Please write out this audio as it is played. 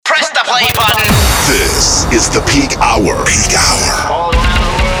play button. This is the Peak Hour. Peak Hour.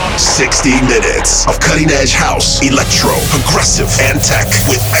 60 minutes of cutting-edge house, electro, progressive, and tech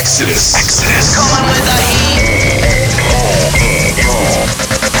with Exodus. Coming with the heat.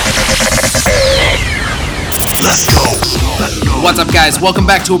 Let's go. What's up, guys? Welcome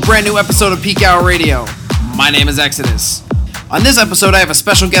back to a brand new episode of Peak Hour Radio. My name is Exodus. On this episode, I have a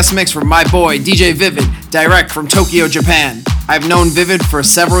special guest mix from my boy, DJ Vivid, direct from Tokyo, Japan. I've known Vivid for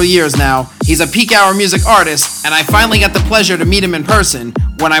several years now. He's a Peak Hour music artist, and I finally got the pleasure to meet him in person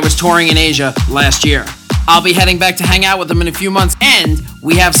when I was touring in Asia last year. I'll be heading back to hang out with him in a few months, and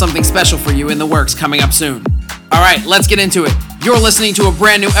we have something special for you in the works coming up soon. Alright, let's get into it. You're listening to a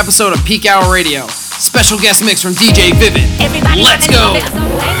brand new episode of Peak Hour Radio. Special guest mix from DJ Vivid. Everybody let's go!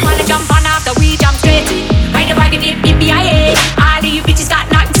 Wanna jump on after we jump straight. Ride the wagon, yippee-yi-yay. All of you bitches got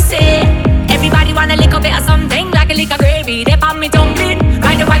nothing to say. Everybody want a little bit of something, like a lick of gravy. They pop me dumpling.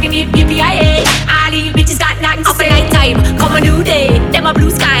 Ride the wagon, yippee-yi-yay. All of you bitches got nothing to say. Up at night time, come a new day. Them are blue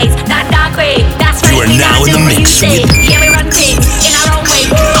skies, not dark gray. That's right. You are now in the mix with. Yeah, we run things in our own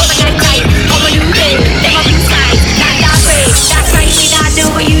way. Up at night time, come a new day. Them are blue skies, not dark gray. That's right, we not do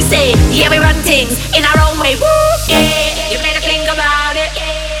what you say. Yeah, we run things in our own way. Woo, yeah. You better think about it.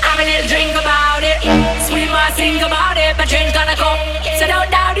 Have a little drink about it. Sweet more think about it. But drink's gonna come, so don't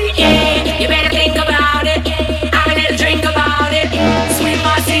doubt it. Yeah, you better think about it. Have a little drink about it. Sweet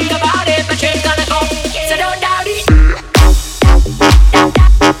more think about it. But drink's gonna come, so don't doubt it.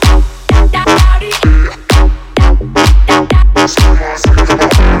 Doubt it.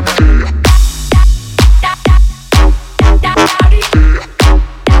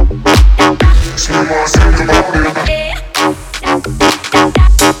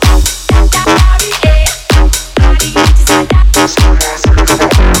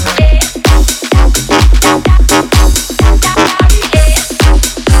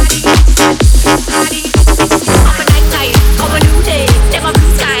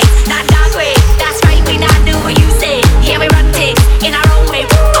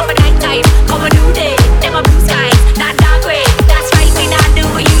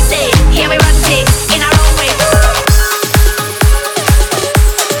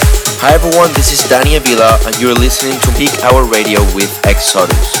 Hi everyone, this is Danny Avila and you're listening to Peak Hour Radio with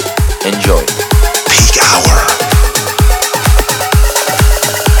Exodus. Enjoy. Peak Hour.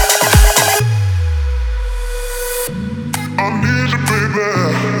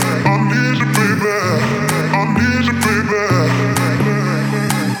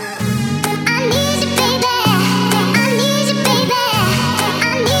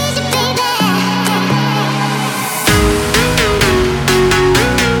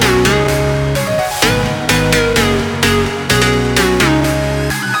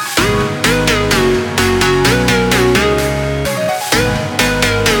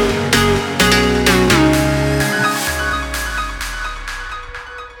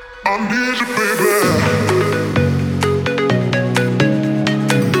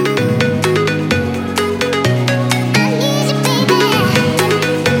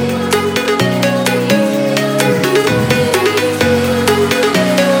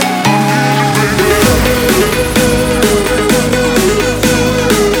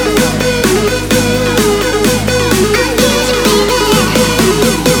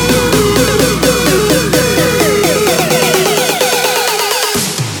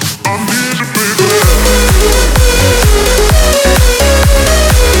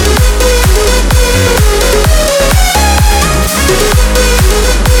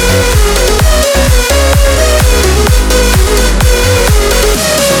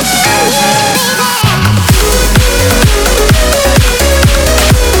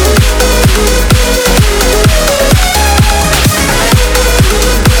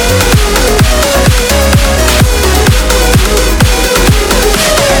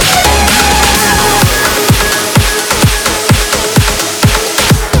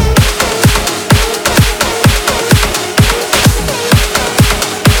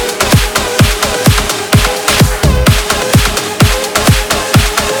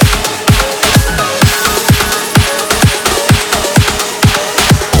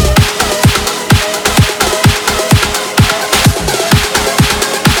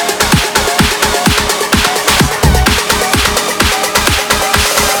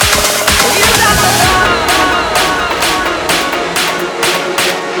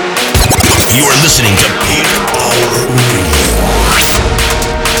 listening to Peakhour Radio.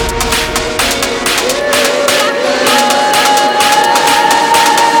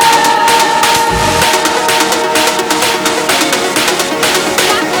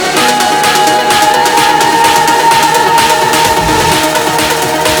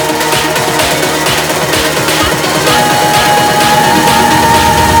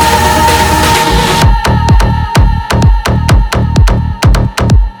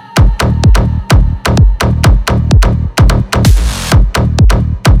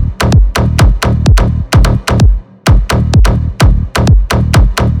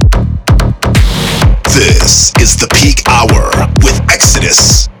 This is the Peak Hour with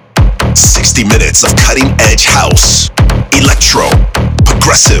Exodus. 60 minutes of cutting-edge house, electro,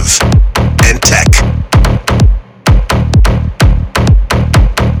 progressive, and tech.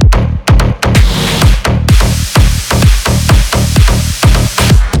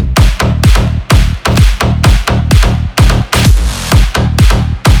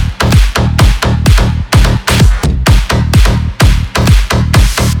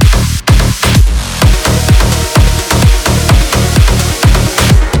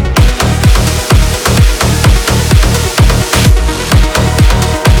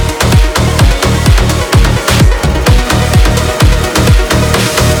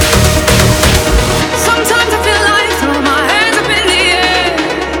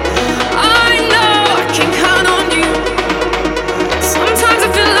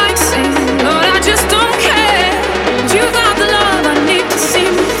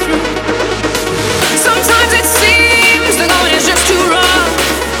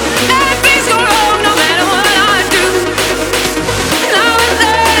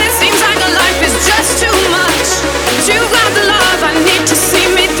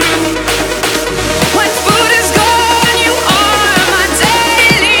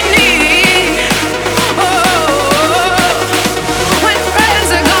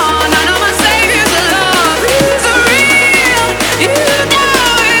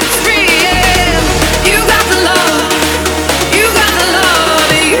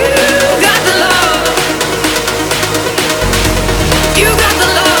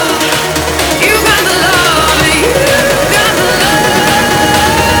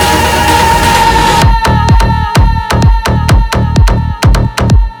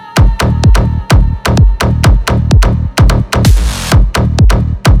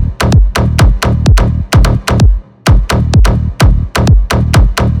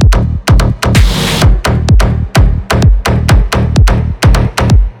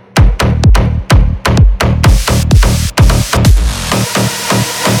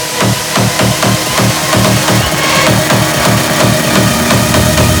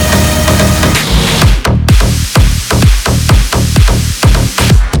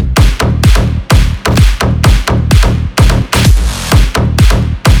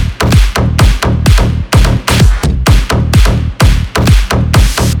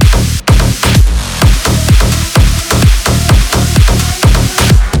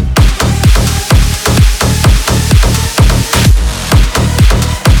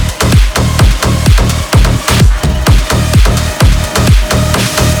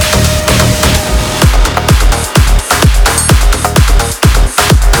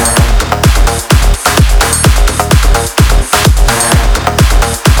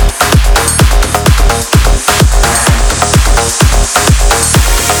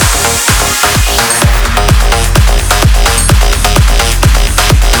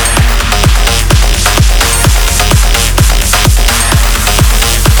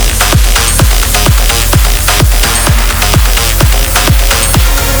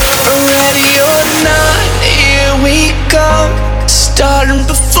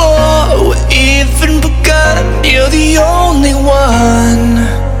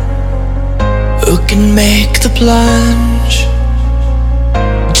 Plunge.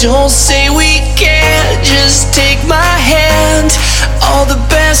 Don't say we can't, just take my hand. All the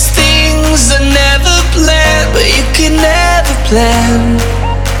best things are never planned, but you can never plan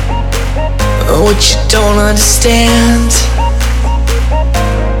what you don't understand.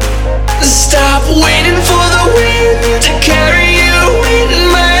 Stop waiting for the wind to carry you in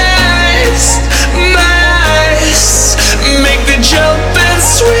my eyes, my eyes. Make the jump and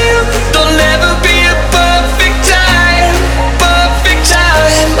swim. There'll never be a perfect time, perfect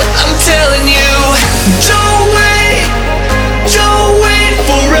time. I'm telling you, don't wait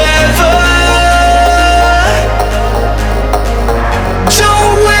forever.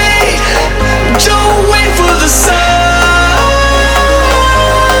 Don't wait for the sun.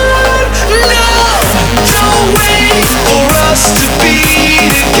 No,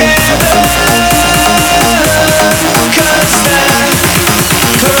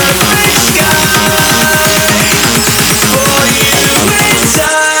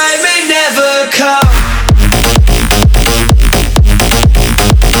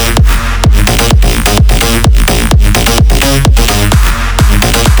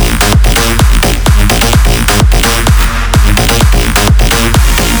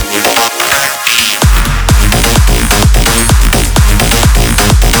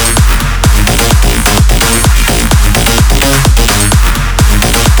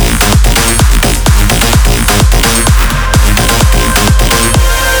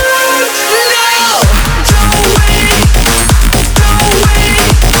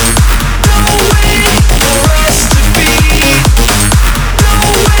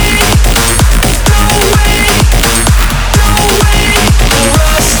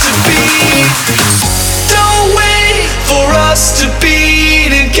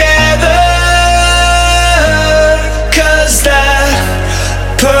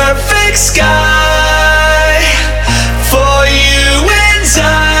 perfect sky for you and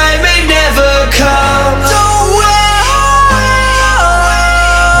I may never come. Don't wait.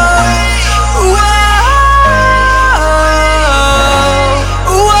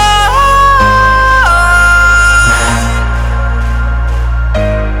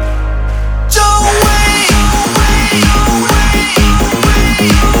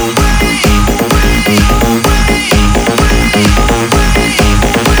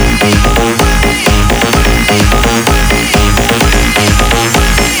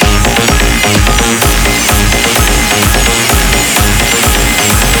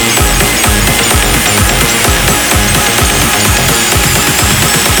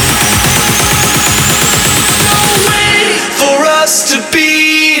 To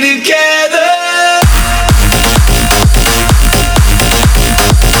be together.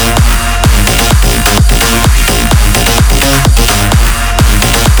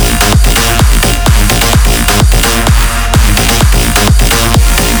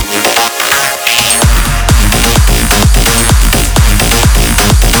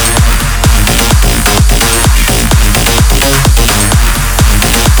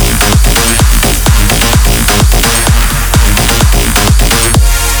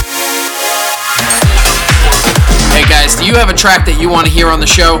 Do you have a track that you want to hear on the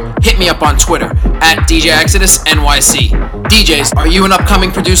show? Hit me up on Twitter at DJ Exodus NYC. DJs, are you an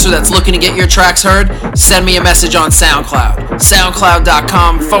upcoming producer that's looking to get your tracks heard? Send me a message on SoundCloud.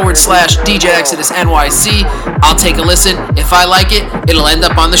 SoundCloud.com/DJ Exodus NYC. I'll take a listen. If I like it, it'll end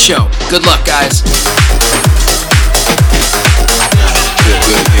up on the show. Good luck, guys.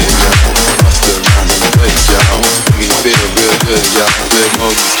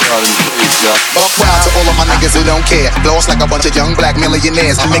 Buck wild to all of my niggas who don't care. Lost like a bunch of young black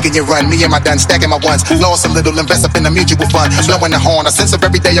millionaires. I'm making you run, me and my done stacking my ones. Lost a little, invest up in the mutual fund. Blowing the horn, a sense of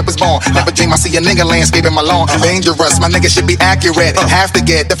every day I was born. Never dream I see a nigga landscaping my lawn. Dangerous, my nigga should be accurate. Have to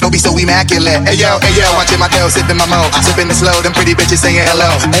get the flow be so immaculate. Hey yo, watching my dough, sipping my mo. Sipping it slow, them pretty bitches saying hello.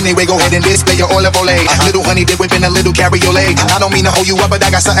 Anyway, go ahead and display your olive oil. Little honey dip whipping a little cabriolet. I don't mean to hold you up, but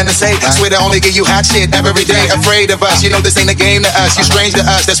I got something to say. Swear to only give you hot shit every day. Afraid of us, you know this ain't a game to us. You strange to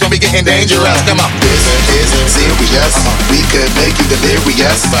us, that's when we getting dangerous. Come on. This is serious. We could make you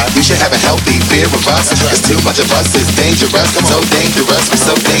delirious. You should have a healthy fear of us. Cause too much of us is dangerous. So dangerous, we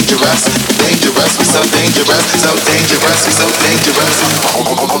so dangerous. Dangerous, we so dangerous. So dangerous, we so dangerous.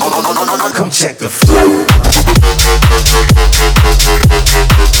 Come check the flow.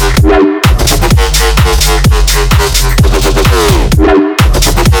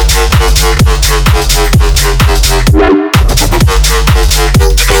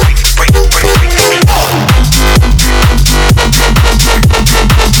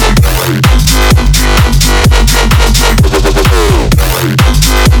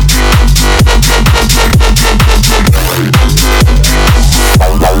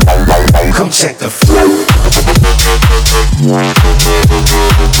 Come check the flow.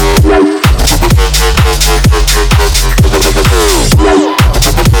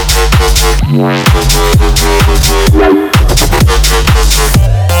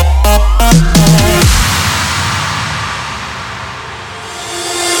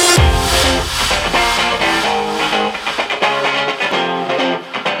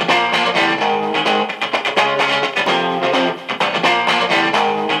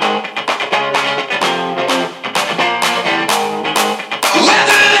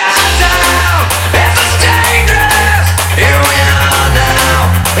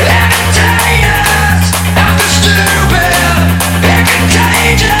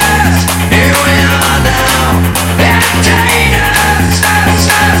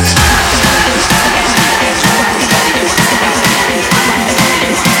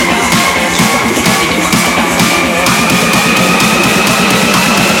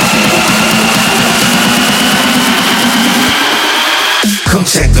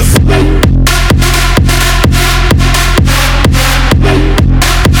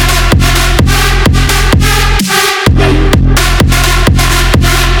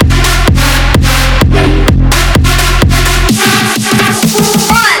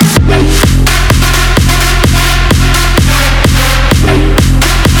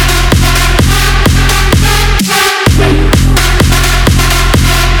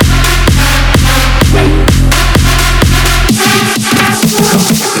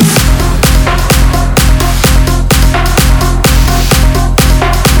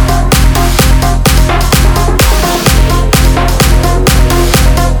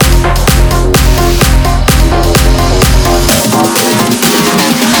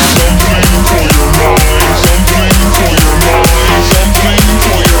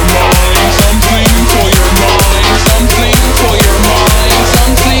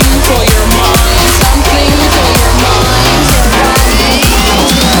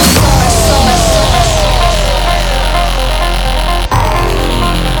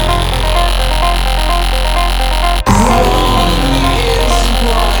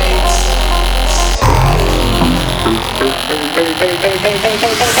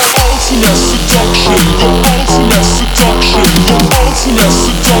 ultimate seduction, the ultimate seduction, the ultimate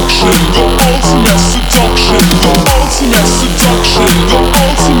seduction, the ultimate seduction, the ultimate seduction, the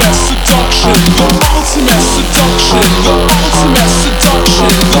ultimate seduction, the ultimate seduction, the ultimate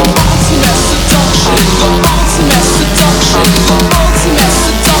seduction, the ultimate seduction, the ultimate seduction, the ultimate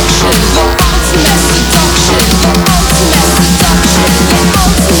seduction, the ultimate seduction, the ultimate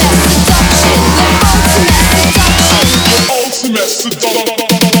seduction, the ultimate seduction, the ultimate seduction.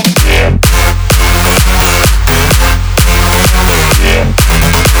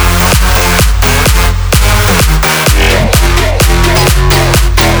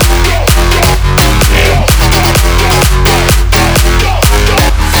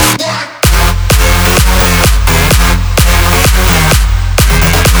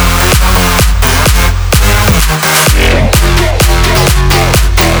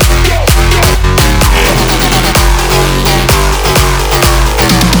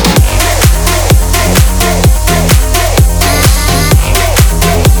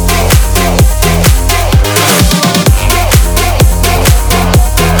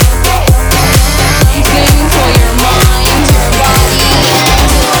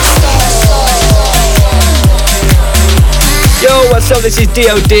 So this is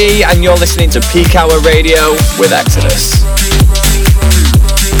DOD and you're listening to Peak Hour Radio with Exodus.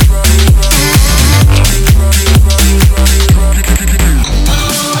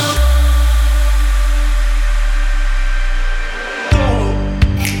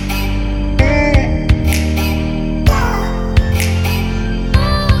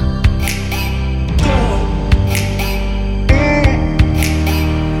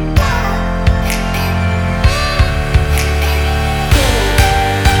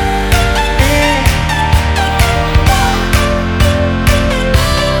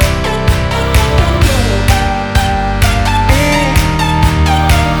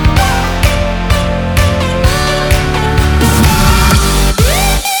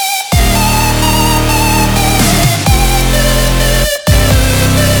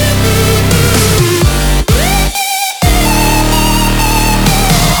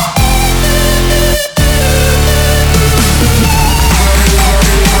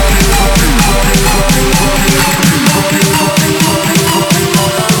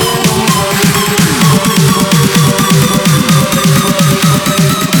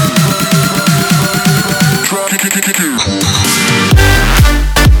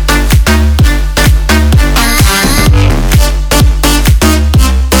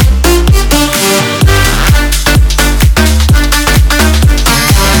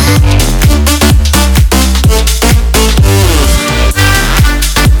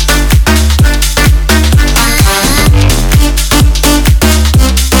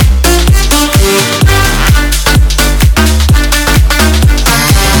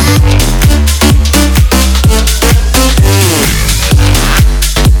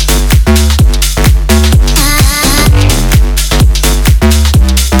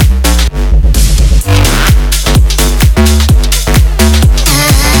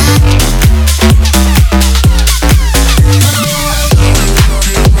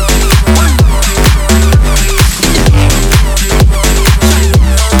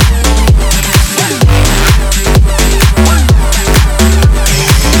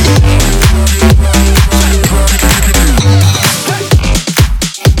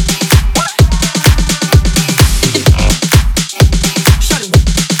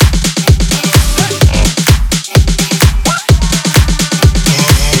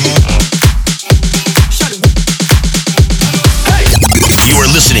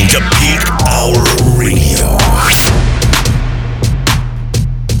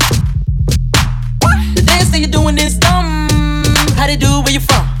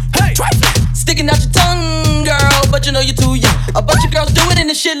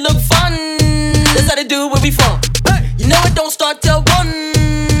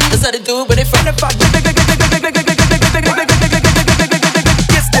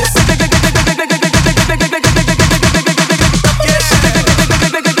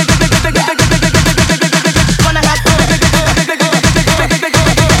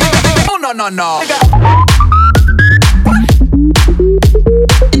 No.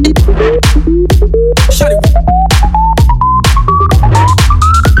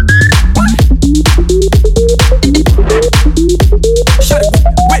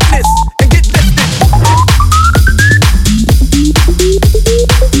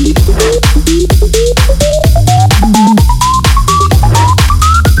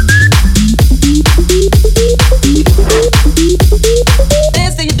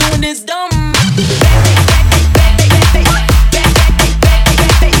 Dance that you're doing is dumb.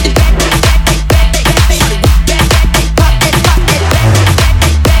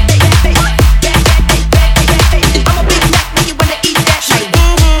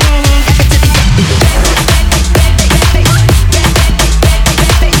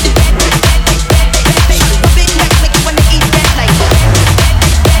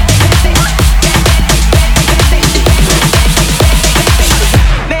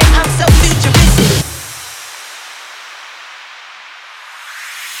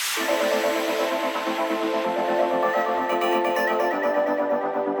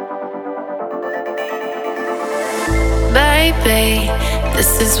 baby,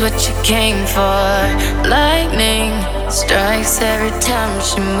 this is what you came for. Lightning strikes every time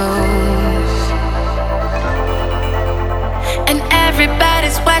she moves, and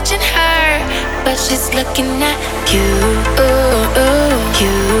everybody's watching her, but she's looking at you, you,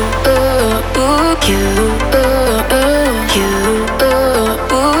 you, you, you,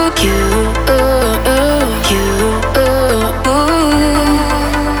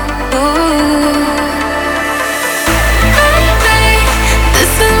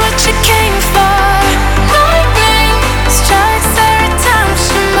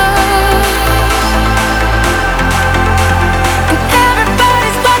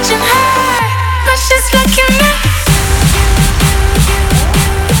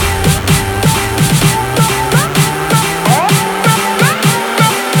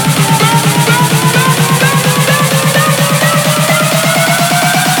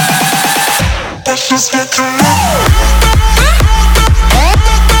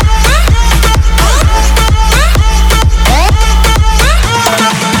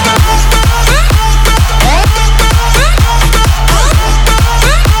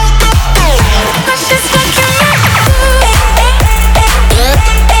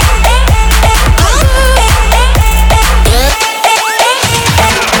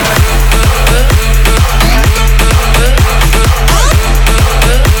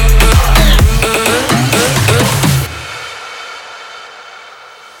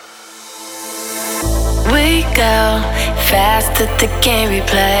 that the game we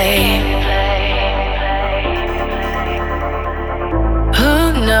play.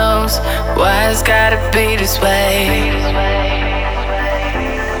 Who knows why it's gotta be this way?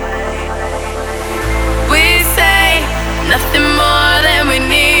 We say nothing more than we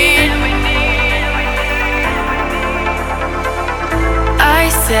need. I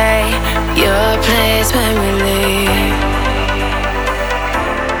say your place when we leave.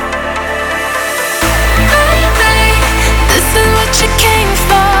 This is what you came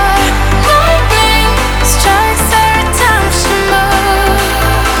for. Lightning strikes every time she moves,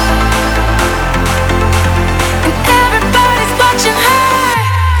 and everybody's watching her,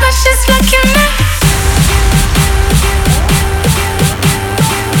 but she's looking at.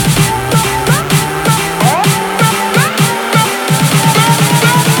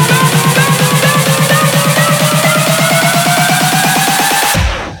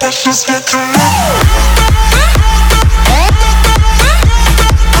 That's just looking at.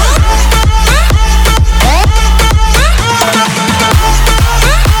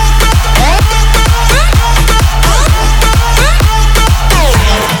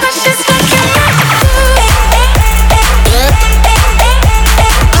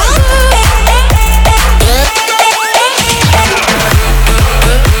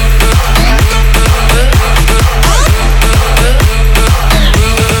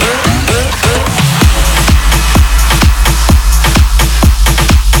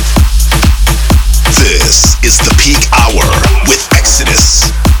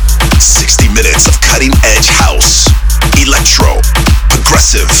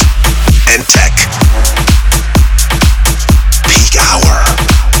 And tech. Peak Hour.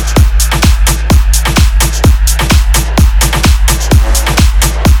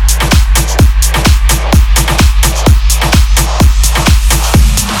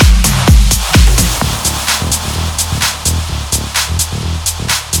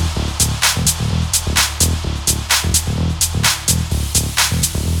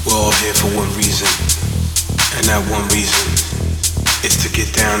 We're all here for one reason, and that one reason is to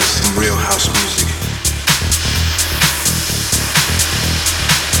get down to some real house music.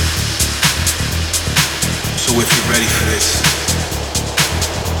 So if you're ready for this,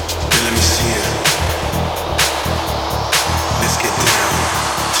 then let me see it. Let's get down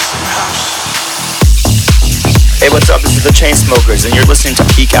to some house. Hey, what's up? This is the Chainsmokers, and you're listening to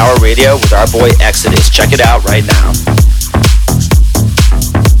Peak Hour Radio with our boy Exodus. Check it out right now.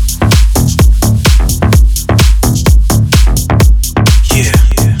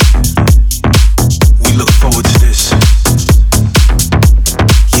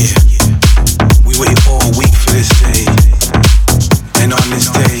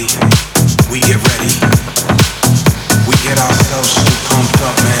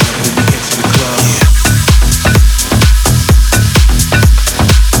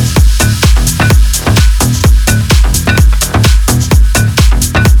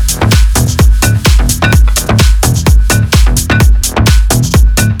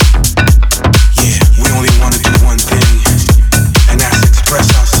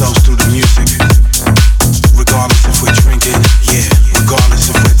 Regardless if we're drinking, yeah, regardless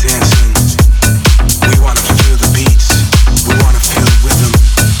if we're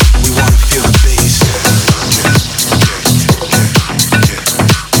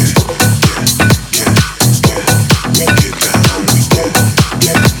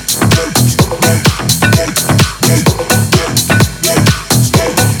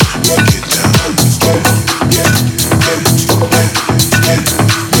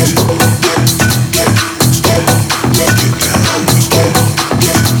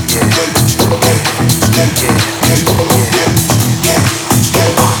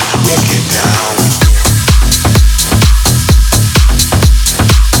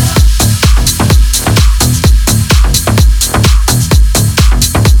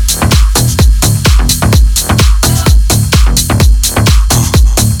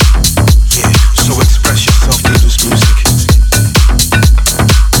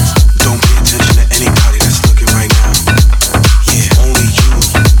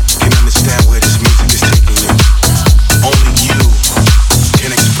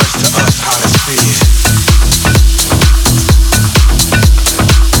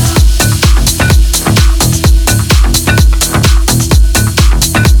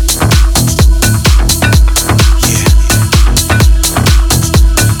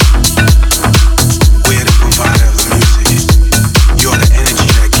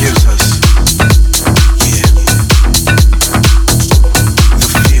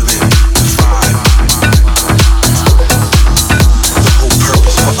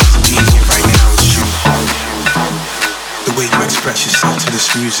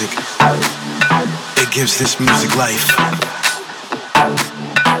music. It gives this music life.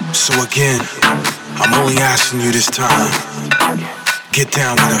 So again, I'm only asking you this time. Get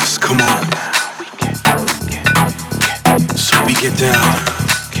down with us, come on. So we get down,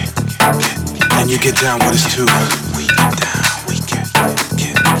 and you get down with us too.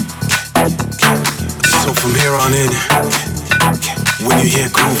 So from here on in, when you hear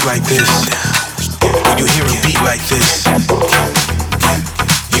groove like this, when you hear a beat like this,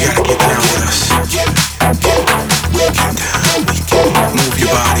 you gotta get down with us. Move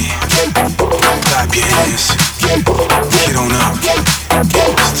your body, clap your hands, get on up.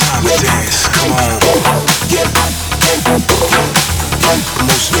 It's time to dance, come on.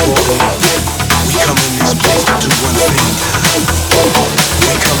 Most importantly, we come in this place to do one thing. We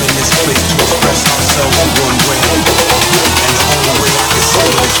come in this place to express ourselves in one way. And the only way I can say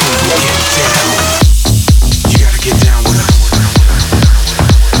it is when we get down. You gotta get down with us.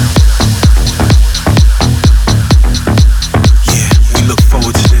 Yeah, we look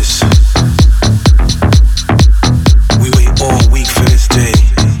forward to this. We wait all week for this day.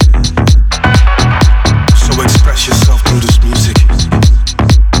 So express yourself through this music.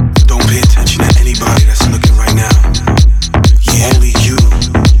 Don't pay attention to anybody that's looking right now. Yeah, only you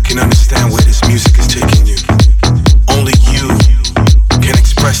can understand where this music is taking you. Only you can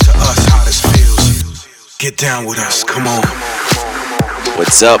express to us how this feels. Get down with us, come on.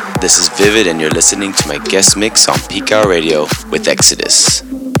 What's up? This is Vivid, and you're listening to my guest mix on Peakhour Radio with Exodus.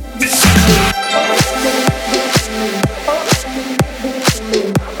 What's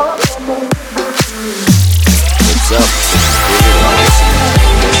up? This is Vivid, and you're listening to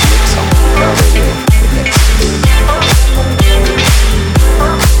my guest mix on Peakhour Radio with Exodus.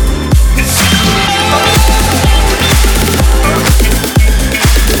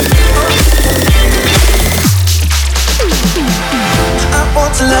 I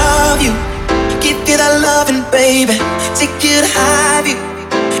want to love you, give you that loving, baby. Take you to high view,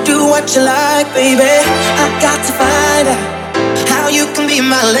 do what you like, baby. I got to find out how you can be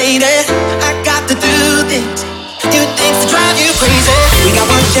my lady. I got to do things to drive you crazy. We got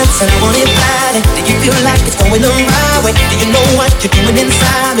one chance and I want it bad. Do you feel like it's going the right way? Do you know what you're doing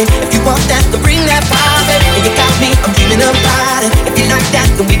inside me? If you want that, then bring that fire, baby. And you got me, I'm dreaming about it. If you like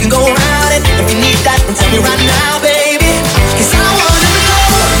that, then we can go around it. If you need that, then tell me right now, baby. 'Cause I wanna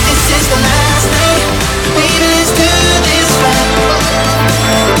know if this is the last night. Baby, let's do this right.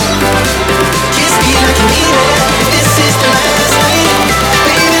 Kiss me like you mean it. If this is the last night.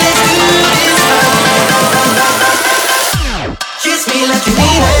 Baby, let's do this right. Kiss me like you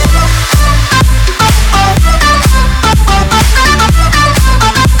mean it.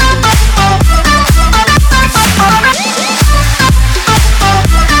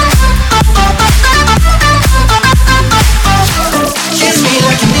 Kiss me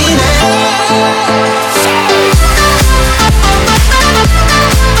like you mean it.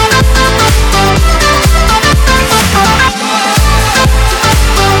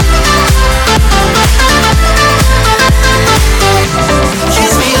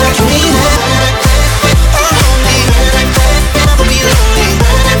 Kiss me like you mean it. Oh, lonely, never be lonely.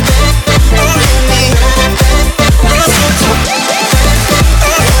 Oh, lonely,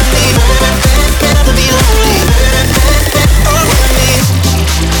 never be lonely. Oh, lonely.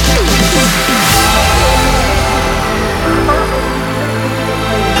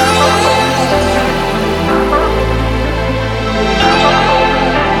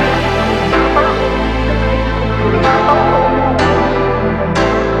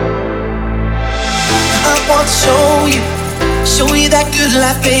 I want to show you that good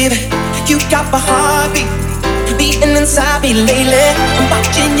life, baby. You got my heartbeat beating inside me lately. I'm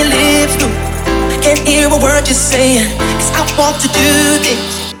watching your lips move, can't hear a word you're saying. 'Cause I want to do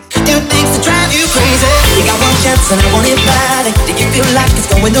things to drive you crazy. We got one chance and I want it bad. Do you feel like it's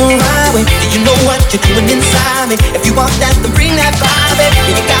going the right way? Do you know what you're doing inside me? If you want that, then bring that fire, baby.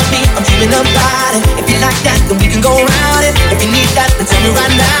 And you got me, I'm dreaming about it. If you like that, then we can go around it. If you need that, then tell me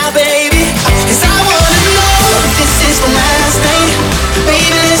right now, baby. 'Cause I wanna know if this is the last night.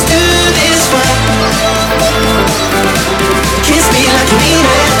 Baby, let's do this right. Kiss me like you mean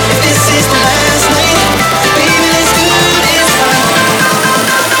it. If this is the last night. Baby, let's do this right.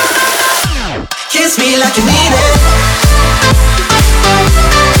 Kiss me like you mean it.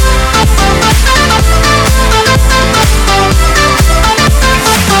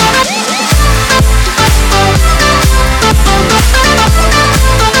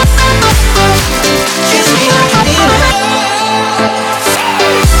 Kiss me like you mean it.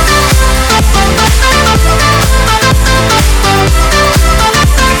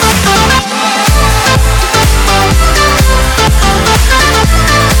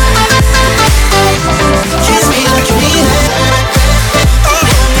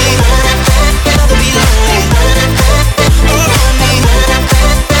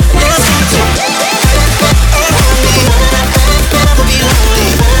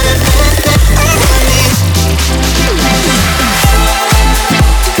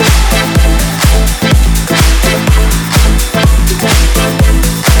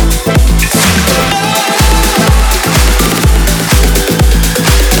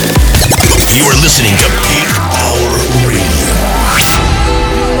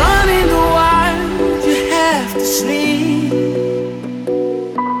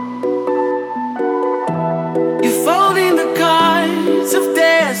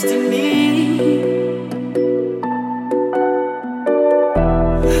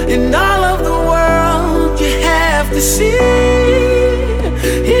 in all of the world you have to see.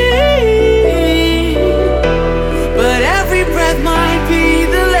 But every breath might be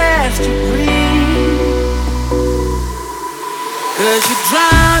the last you breathe. 'Cause you're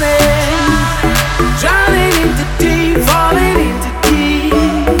drowning, drowning into deep, falling into deep.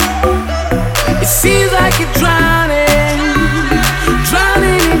 It seems like you're drowning,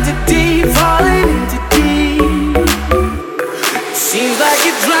 drowning into deep, falling into deep. It seems like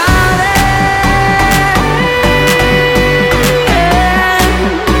you're drowning.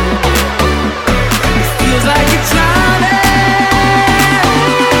 It feels like you're drowning.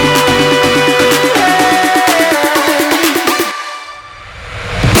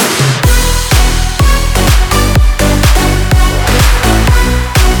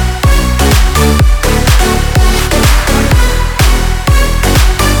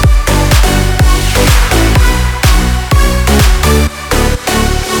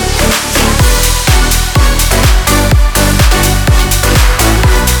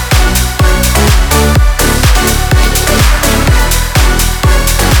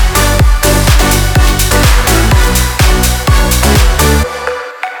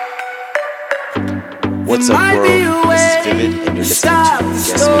 What's up, world? This is Vivid, and you're listening to Guest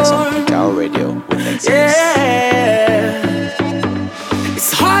Mix on Peakhour Radio with Exodus. Yeah,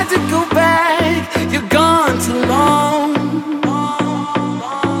 it's hard to go back. You're gone too long.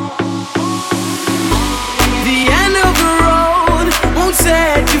 The end of the road won't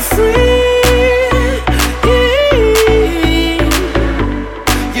set you free.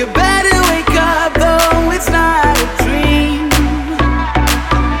 You better wake up, though it's not a dream.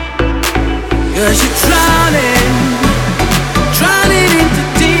 'Cause you're drowning, drowning into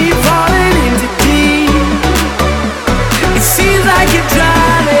deep, falling into deep. It seems like you're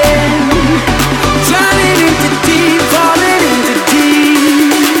drowning, drowning into deep, falling into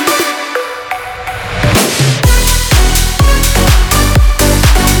deep.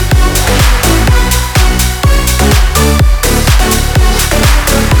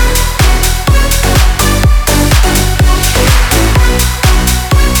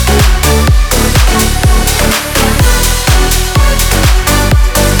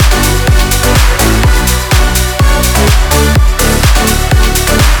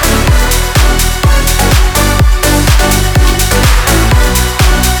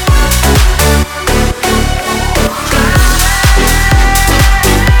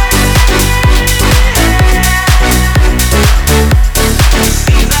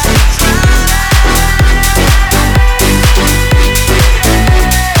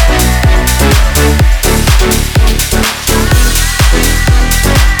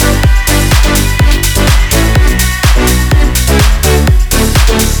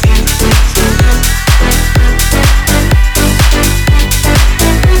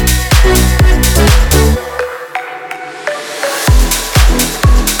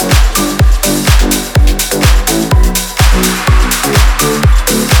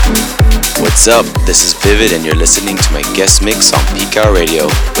 What's up? This is Vivid, and you're listening to my guest mix on Peakhour Radio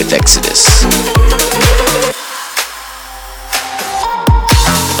with Exodus.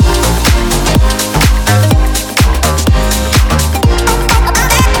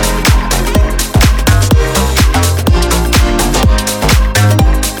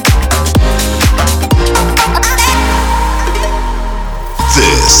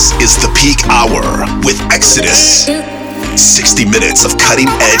 This is the Peak Hour with Exodus. 60 minutes of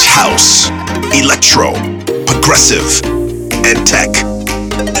cutting-edge house, electro, progressive, and tech.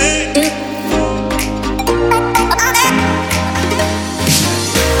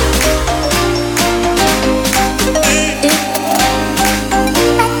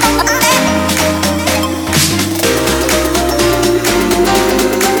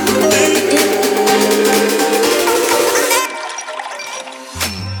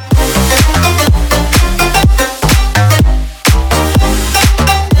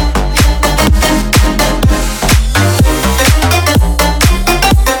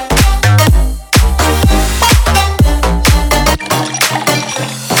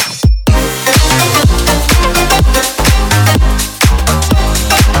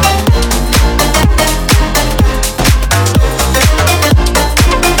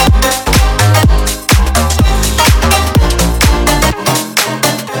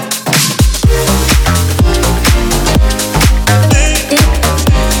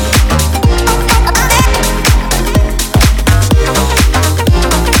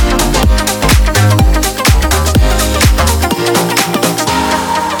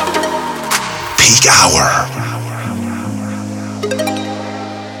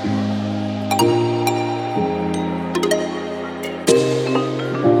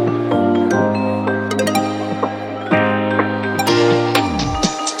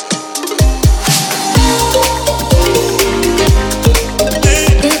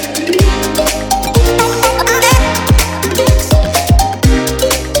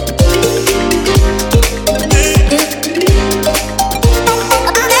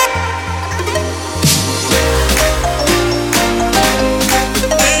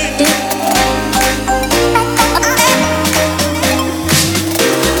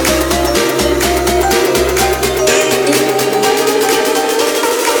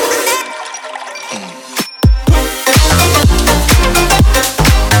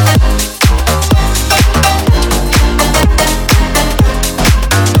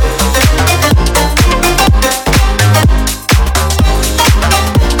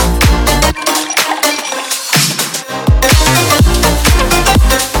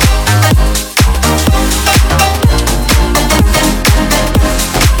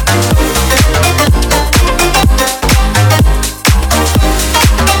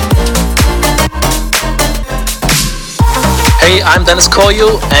 I'm Dennis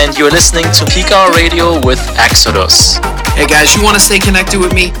Koyu, and you're listening to Peakhour Radio with Exodus. Hey guys, you want to stay connected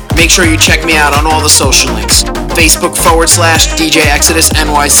with me? Make sure you check me out on all the social links. Facebook.com/DJ Exodus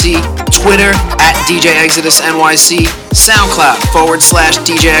NYC, Twitter @DJ Exodus NYC,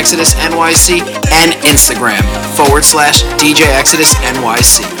 SoundCloud/DJ Exodus NYC, and Instagram/DJ Exodus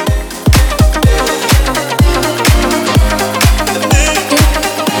NYC.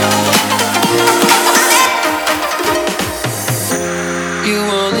 You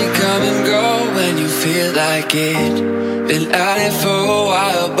only come and go when you feel like it. Been at it for a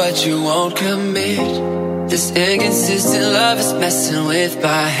while, but you won't commit. This inconsistent love is messing with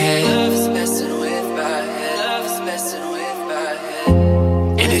my head.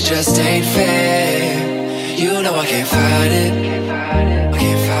 And it just ain't fair. You know I can't fight it. I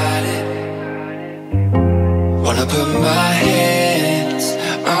can't fight it. Wanna put my hands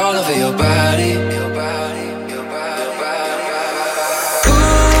all over your body.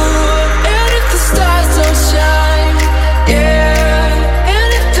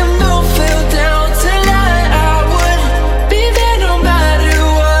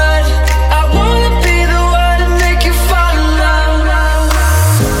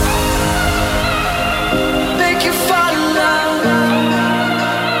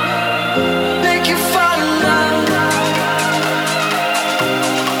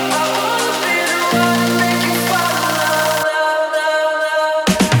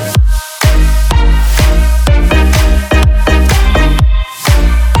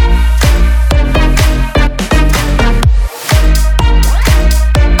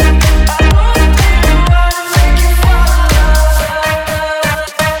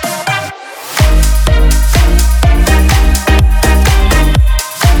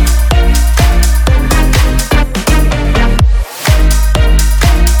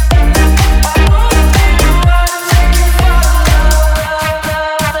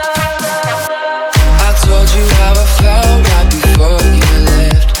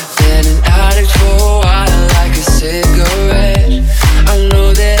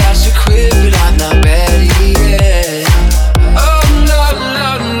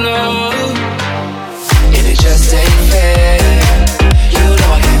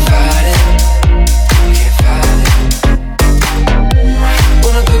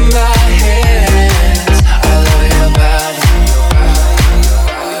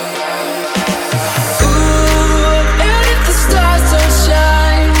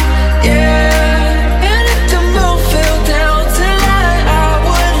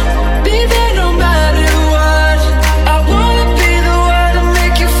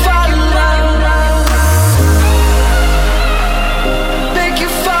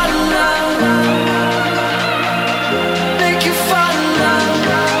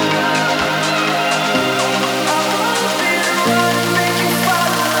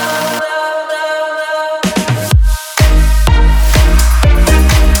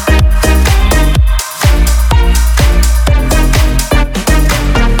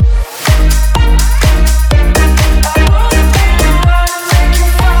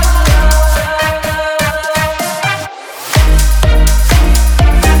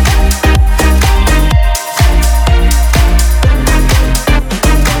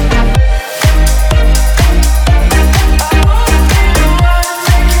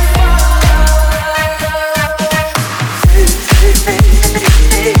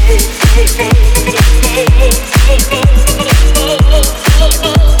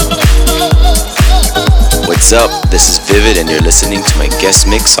 What's up? This is Vivid, and you're listening to my guest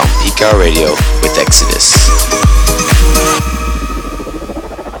mix on Peakhour Radio with Exodus.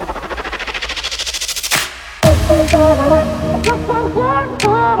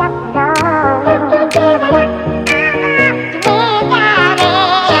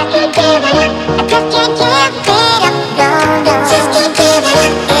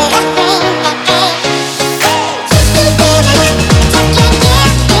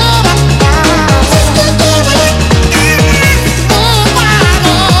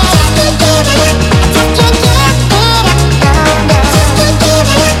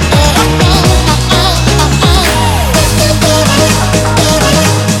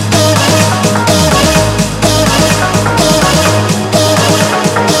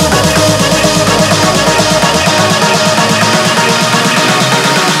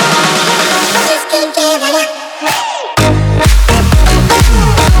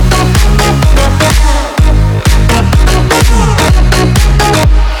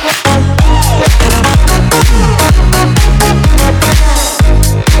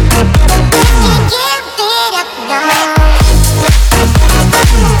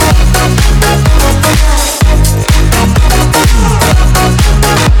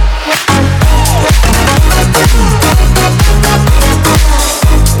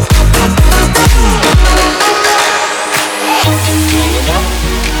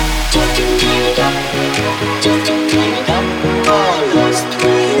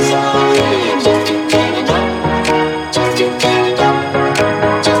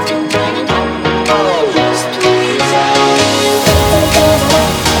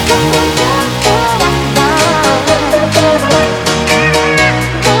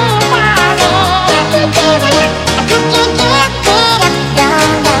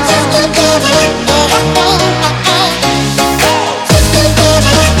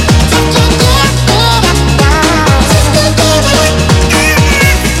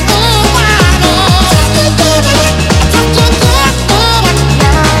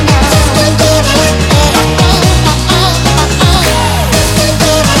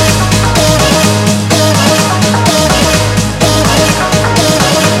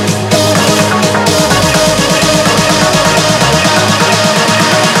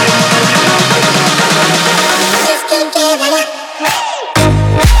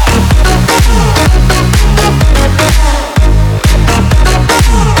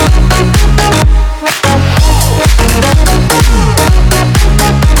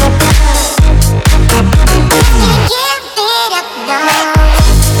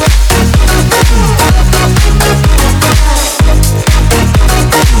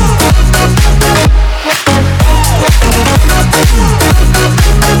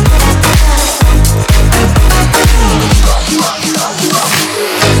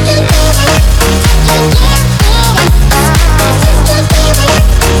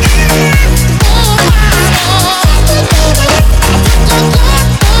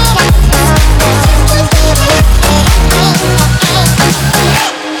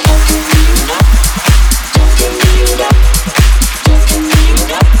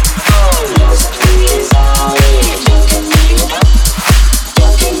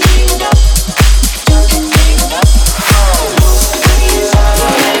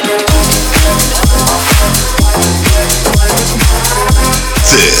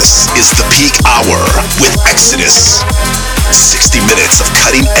 is the Peak Hour with Exodus. 60 minutes of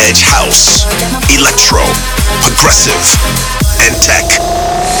cutting-edge house, electro, progressive, and tech.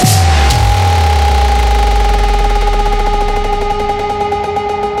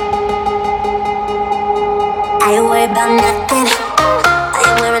 I ain't worried about nothing. I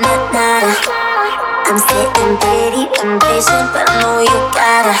ain't wearing that nada. I'm sitting pretty impatient, but I know you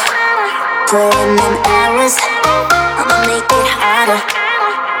gotta put in them hours. I'ma make it harder.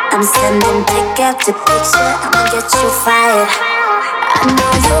 I'm sending pick after picture. I'ma get you fired. I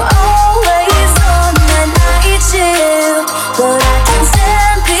know you're always on that night shift, but I can't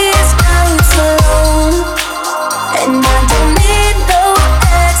stand these nights alone. And I don't need no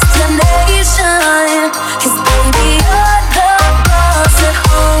explanation, 'cause baby you're the boss at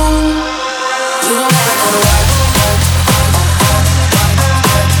home. You don't ever go out.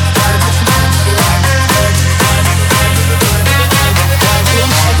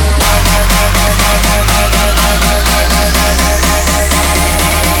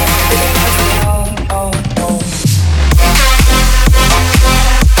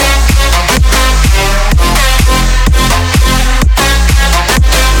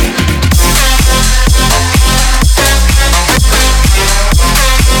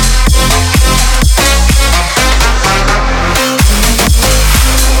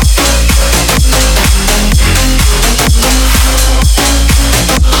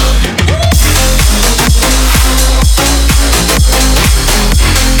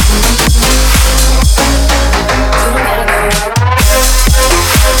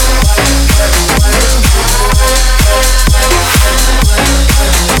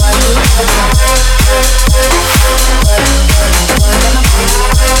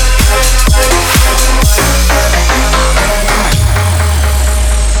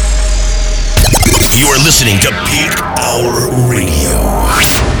 Listening to Peak Hour Radio.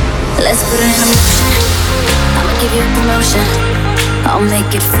 Let's put it in motion. I'ma give you a promotion. I'll make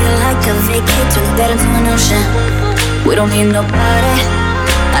it feel like a vacate. Turn the bed into an ocean. We don't need nobody.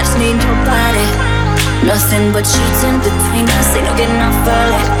 I just need your body. Nothing but sheets in between us. Ain't no getting off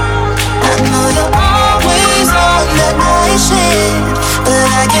early. I know you're always on that night shift, but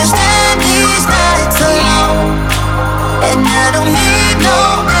I can't stand these nights alone. And I don't need no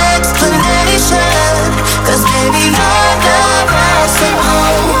explanation, 'cause baby you're the boss at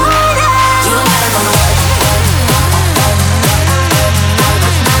home. You don't gotta go to work.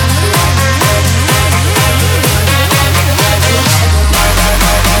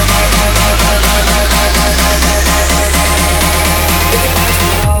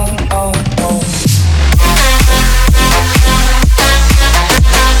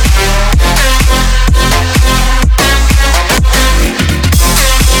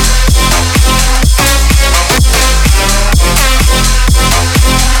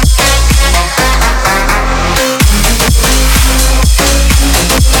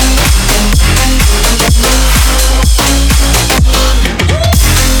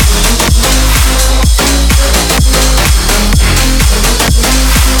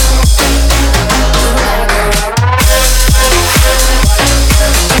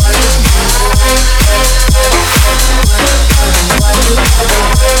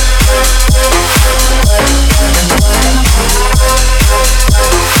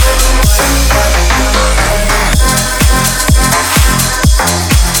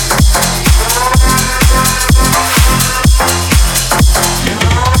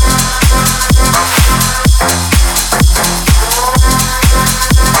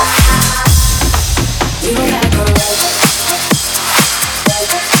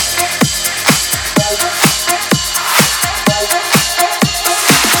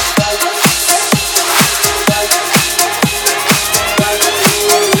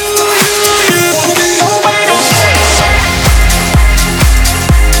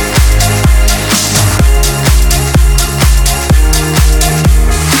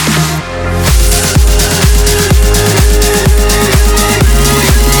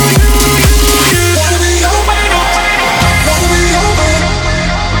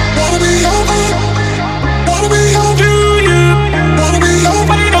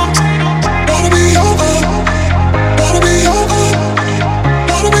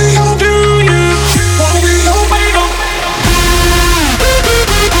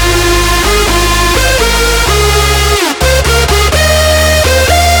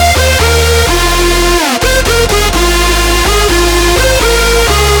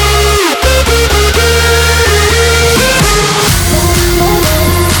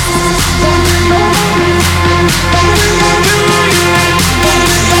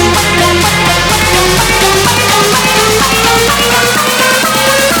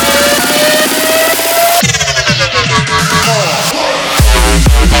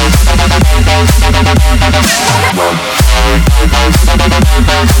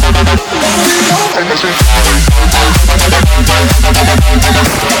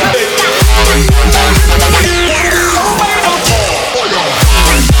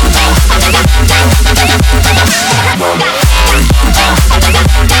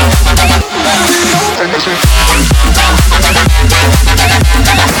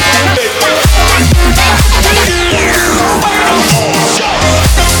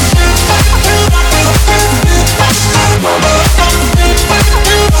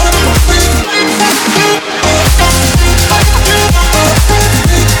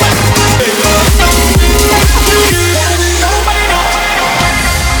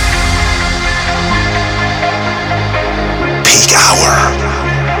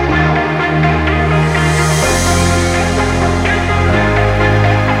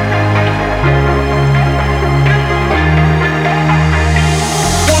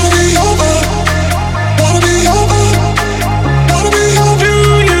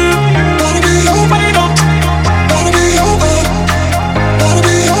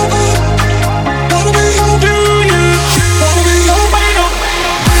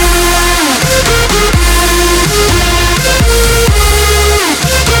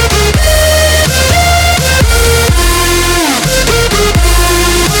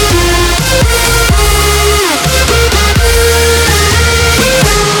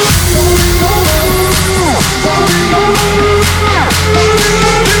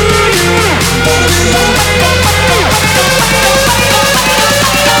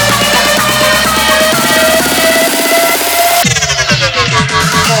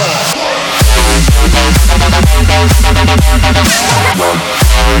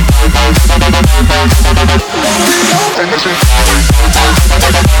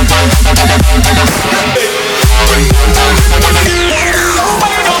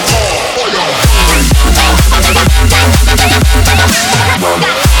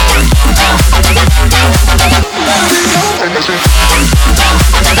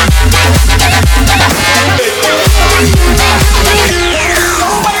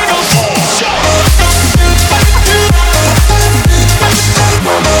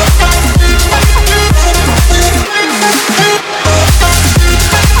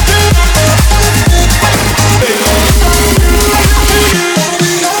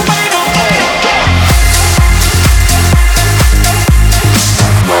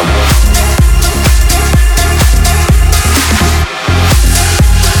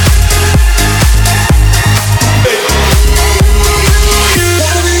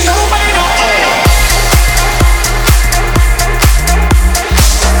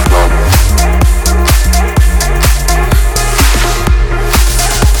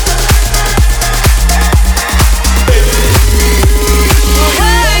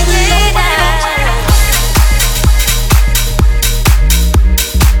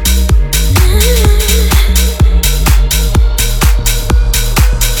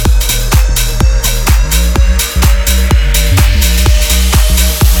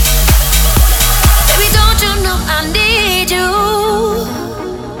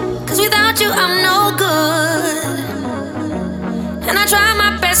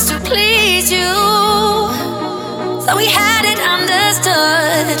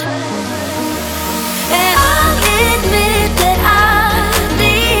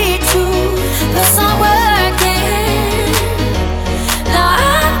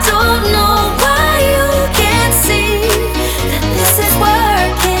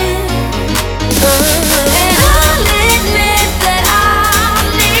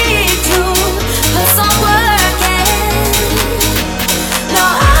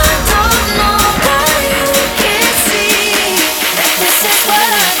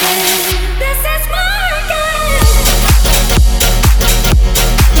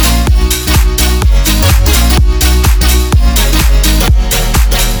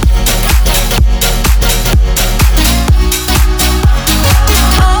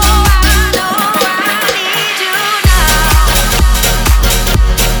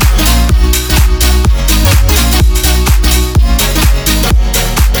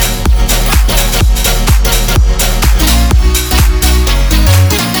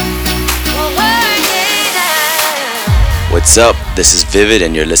 What's up? This is Vivid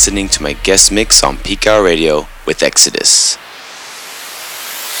and you're listening to my guest mix on Peakhour Radio with Exodus.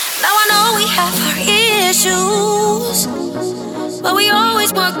 Now I know we have our issues, but we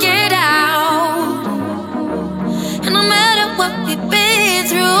always work it out. And no matter what we've been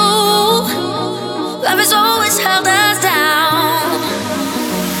through, love has always held us down.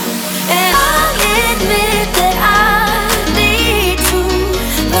 And I'll admit that I need to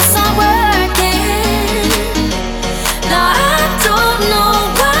put some work in. Now I don't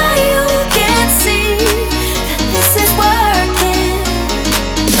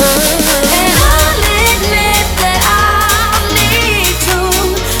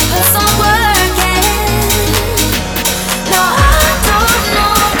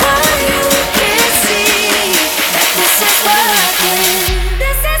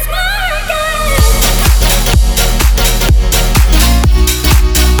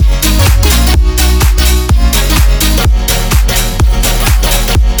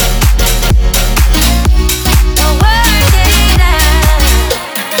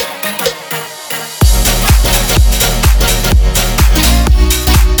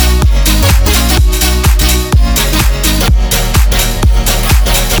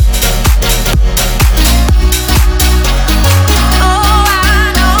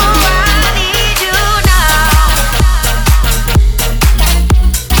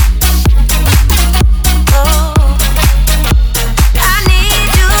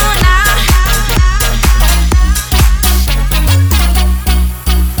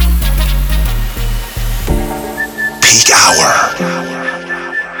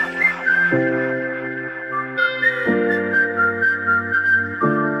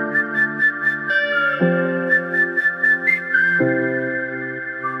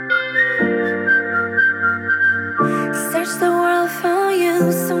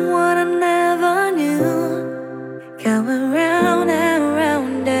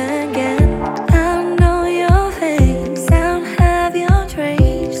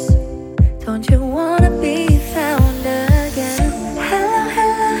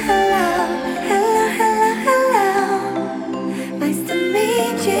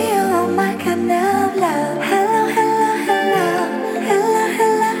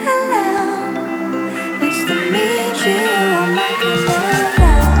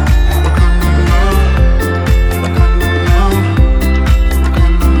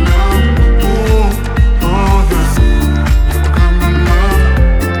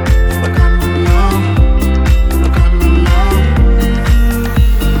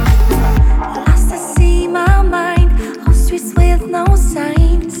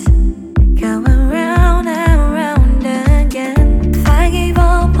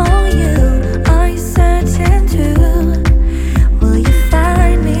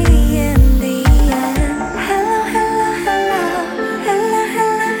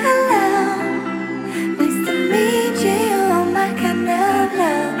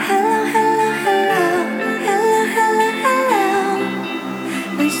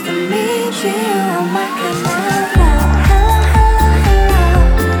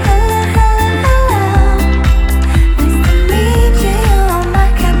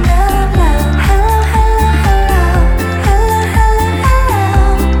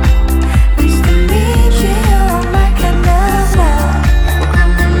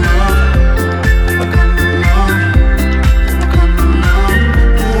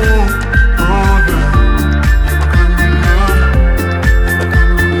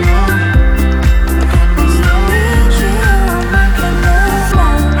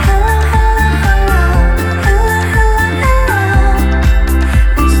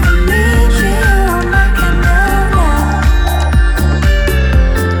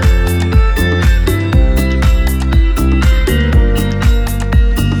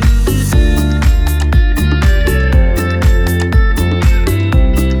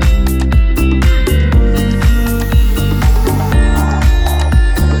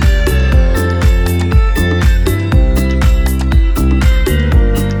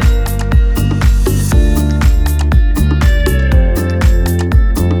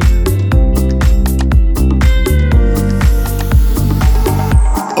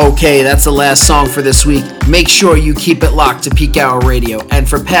Okay, that's the last song for this week. Make sure you keep it locked to Peak Hour Radio, and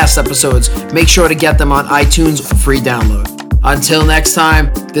for past episodes, make sure to get them on iTunes for free download. Until next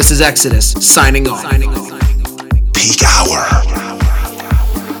time, this is Exodus, signing off. Peak Hour.